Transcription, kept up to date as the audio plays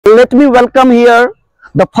let me welcome here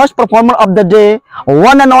the first performer of the day,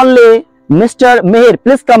 one and only Mr. Mihir.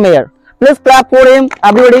 Please come here. Please clap for him,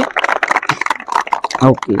 everybody.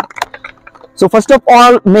 Okay. So first of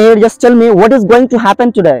all, Mihir, just tell me what is going to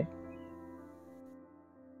happen today.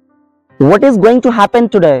 What is going to happen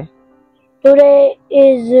today? Today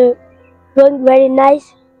is going very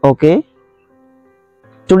nice. Okay.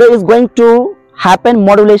 Today is going to happen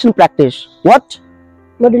modulation practice. What?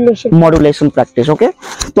 Modulation practice. Okay.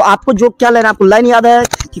 तो आपको जो क्या लेना है, आपको line याद है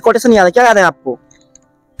कि कोटेशन याद है, क्या याद है आपको?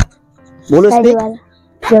 बोलो इसमें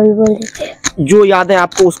जो याद है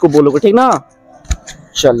आपको उसको बोलोगे, ठीक ना?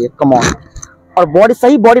 चलिए, कम ऑन। और बॉडी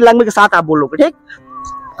सही बॉडी लैंग्वेज के साथ आप बोलोगे, ठीक?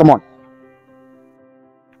 Come on.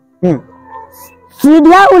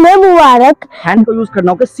 सीढ़ियाँ उन्हें मुबारक, हैंड को यूज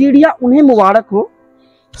करना होगा। सीढ़ियाँ उन्हें मुबारक हो,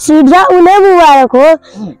 सीढ़ियाँ उन्हें मुबारक हो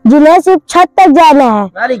जिन्हें सिर्फ छत तक जाना है।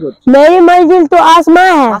 Very good. मेरी मंजिल तो आसमां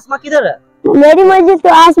है। आसमां किधर है? मेरी मंजिल तो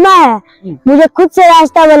आसमां है, मुझे खुद से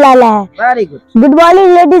रास्ता बनाना है। Very good. Good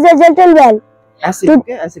morning ladies and gentleman. ऐसे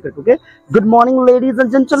ओके, ऐसे करके okay. Good morning ladies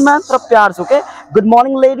and gentleman, थोड़ा प्यार से okay. Good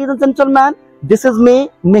morning ladies and gentleman, this is me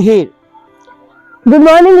Mihir. Good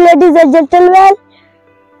morning ladies and gentleman,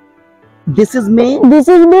 this is me. This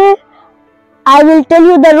is me. I will tell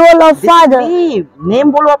you the role of father.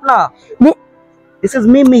 Name बोलो अपना। This is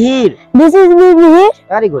me Mihir. This is me Mihir.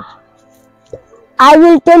 Very good. I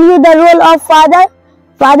will tell you the role of father.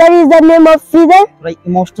 Father is the name of feather. Right,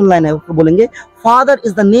 emotional line है, उसको बोलेंगे। Father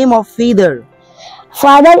is the name of feather.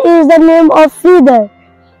 Father is the name of feather,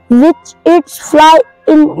 which its fly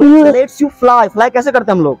in. Which lets you fly. Fly कैसे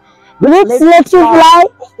करते हैं हम लोग? Which lets you fly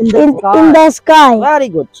in the sky.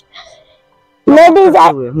 Very good. Ladies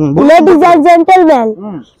and gentlemen,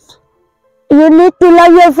 you need to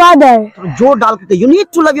love your father. जोर डाल के you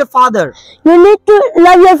need to love your father. You need to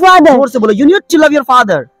love your father. जोर से बोलो, you need to love your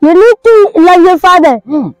father. You need to love your father.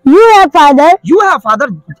 You have father. You have father.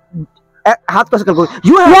 हाथ कैसे करो?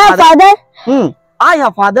 You have father. I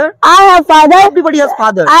have father. I have father. Everybody has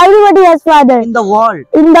father. Everybody has father. In the world.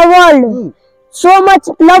 In the world. So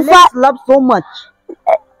much love. Let's love so much.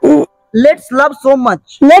 Let's love so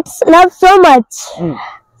much. Let's love so much.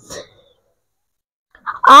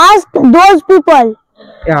 Ask those people.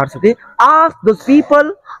 यार सुनिए, ask those people.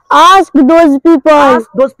 Ask those people.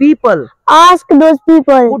 Ask those people. Ask those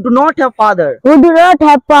people who do not have father. Who do not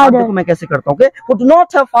have father. देखो मैं कैसे करता हूँ, okay? Who do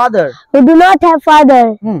not have father. Who do not have father.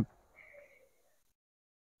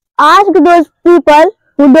 Ask those people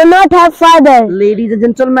who do not have father. Ladies and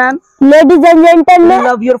gentlemen. Ladies and gentlemen.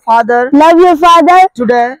 Love your father. Love your father.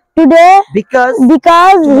 Today. Because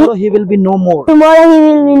tomorrow he will be no more. Tomorrow he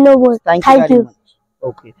will be no more. Thank you very much.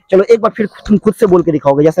 Okay. चलो एक बार फिर तुम खुद से बोल के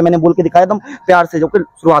दिखाओगे, जैसे मैंने बोल के दिखाया तुम प्यार से, जो कि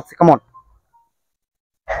शुरुआत से। Come on.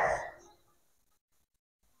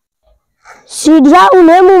 सीढ़ियाँ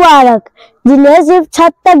उन्हें मुबारक जिन्हें सिर्फ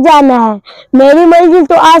छत तक जाना है। मेरी मंजिल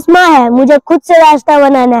तो आसमां है, मुझे खुद से रास्ता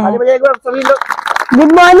बनाना है। एक बार सभी लोग।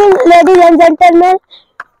 Good morning ladies and gentleman,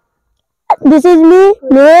 this is me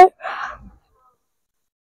Mihir.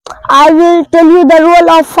 I will tell you the role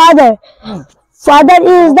of father. Father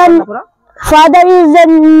is the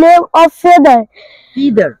name of feather.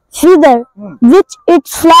 Feather. Which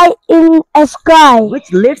it fly in a sky.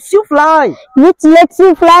 Which lets you fly. Which lets you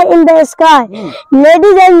fly in the sky.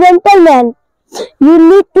 Ladies and gentlemen, you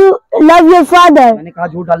need to love your father. मैंने कहा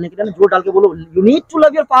जोर डालने के लिए, जोर डाल के बोलो, you need to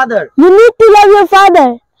love your father. You need to love your father.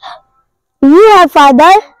 You have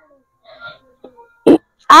father.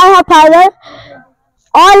 I have father.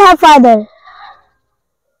 All have father.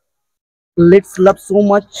 Let's love so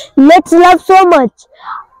much. Let's love so much.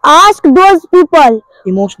 Ask those people.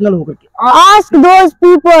 Emotional होकर के। Ask those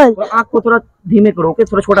people. आँख को थोड़ा धीमे करो के,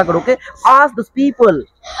 थोड़ा छोटा करो के। Ask those people.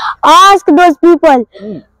 Ask those people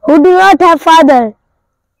who do not have father.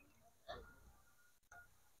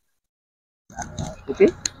 Okay.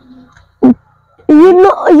 You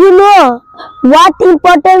know what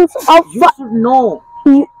importance of. You should know.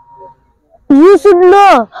 You should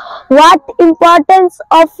know what importance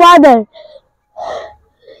of father.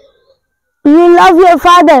 You love your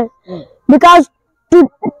father because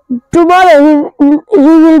tomorrow he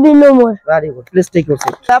will be no more. Very good. Please take your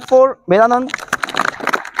seat. Clap for Vedanand.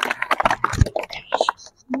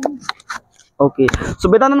 Okay. So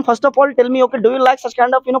Vedanand, first of all, tell me, okay, do you like such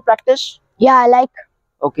kind of practice? Yeah, I like.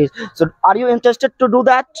 Okay. So are you interested to do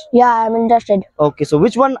that? Yeah, I am interested. Okay. So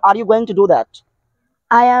which one are you going to do that?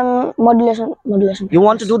 I am modulation. You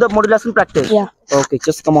want to do the modulation practice? Yeah. Okay,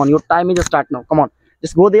 just come on. Your time is start now. Come on.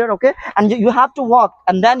 Just go there, okay? And you have to walk,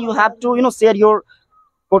 and then you have to, share your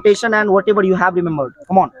quotation and whatever you have remembered.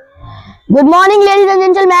 Come on. Good morning, ladies and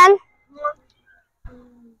gentlemen.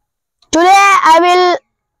 Today I will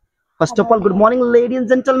first of all good morning ladies and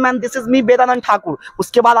gentleman, this is me Vedanand Thakur.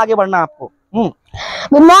 उसके बाद आगे बढ़ना आपको।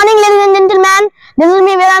 Good morning, ladies and gentlemen. This is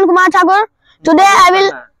me, Vedant Kumar Thakur. Today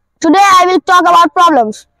I will talk about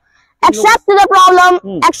problems. Accept the problem.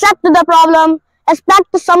 Accept the problem.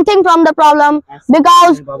 Expect something from the problem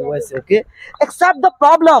because okay. Accept the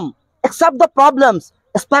problem. Accept the problems.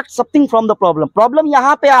 Expect something from the problem. Problem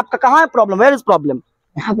यहाँ पे आपका कहाँ है problem? Where is problem?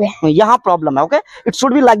 यहाँ problem है. Okay. It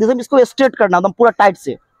should be like this. इसको straight करना एकदम पूरा tight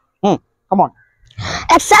से. Come on.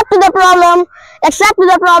 Accept the problem. Accept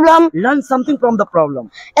the problem. Learn something from the problem.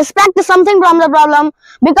 Expect something from the problem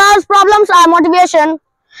because problems are motivation.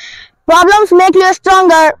 Problems make you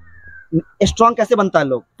stronger. Strong कैसे बनता है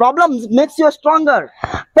लोग? Problems makes you stronger.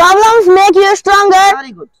 Problems make you stronger.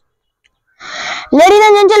 Very good. Ladies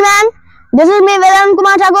and gentlemen, this is me, Vedant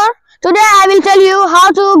Kumar Thakur. Today I will tell you how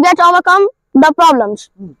to get overcome the problems.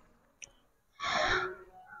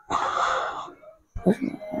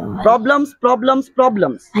 Problems, problems,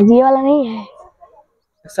 problems. ये वाला नहीं है।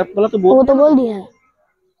 Accept वाला तो बोल। वो तो बोल दिया है।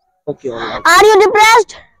 Okay, all right. Are you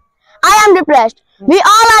depressed? I am depressed. We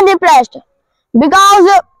all are depressed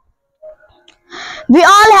because we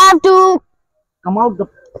all have to Come out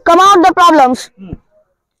the problems.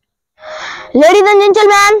 Ladies and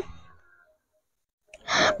gentlemen,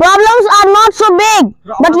 problems are not so big,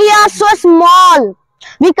 but we are so small.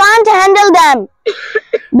 We can't handle them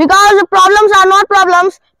because the problems are not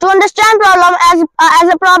problems. To understand problem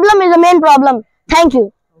as a problem is the main problem. Thank you.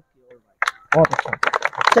 बहुत अच्छा।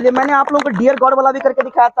 चलिए मैंने आप लोगों को dear God वाला भी करके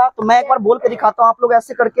दिखाया था, तो मैं एक बार बोल के दिखाता हूँ। आप लोग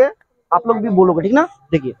ऐसे करके आप लोग भी बोलोगे, ठीक ना?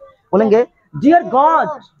 देखिए बोलेंगे dear God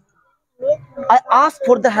I ask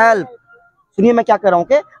for the help. सुनिए मैं क्या कर रहा हूँ।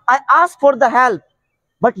 Okay, I ask for the help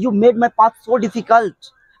but you made my path so difficult,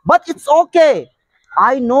 but it's okay,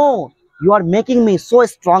 I know you are making me so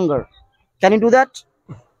stronger. Can you do that?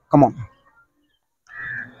 Come on.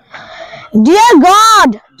 Dear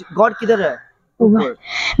God. God किधर है? ऊपर.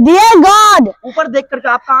 Dear God. ऊपर देख करके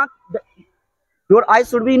आपका आँख, your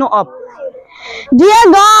eyes should be up. Dear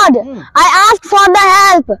God, I asked for the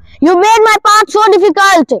help. You made my path so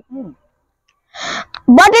difficult.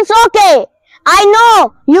 But it's okay. I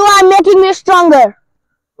know you are making me stronger.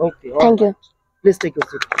 Okay. Thank you. Please take your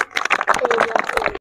seat.